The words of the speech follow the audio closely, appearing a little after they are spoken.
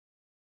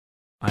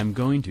I'm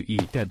going to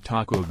eat at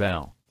Taco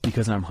Bell,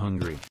 because I'm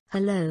hungry.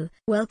 Hello,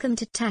 welcome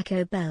to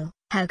Taco Bell.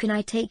 How can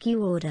I take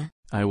your order?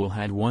 I will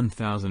have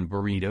 1,000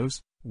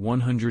 burritos,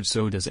 100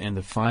 sodas and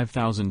the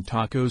 5,000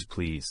 tacos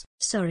please.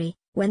 Sorry,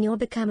 when you're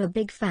become a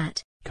big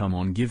fat. Come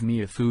on, give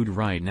me a food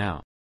right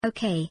now.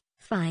 Okay,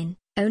 fine,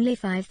 only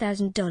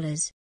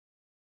 $5,000.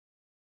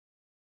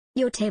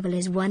 Your table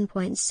is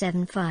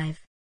 1.75.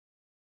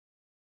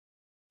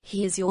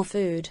 Here's your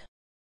food.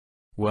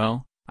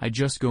 Well, I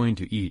just going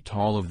to eat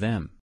all of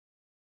them.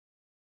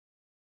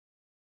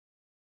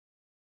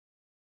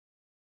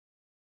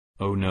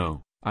 Oh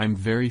no, I'm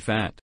very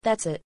fat.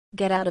 That's it,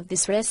 get out of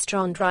this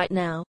restaurant right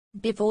now,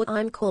 before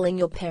I'm calling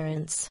your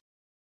parents.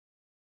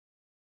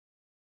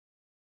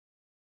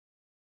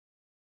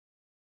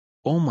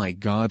 Oh my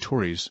god,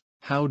 Toris,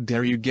 how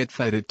dare you get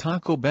fat at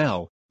Taco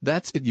Bell?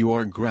 That's it, you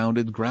are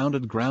grounded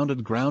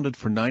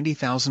for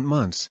 90,000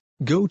 months.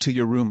 Go to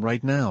your room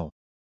right now.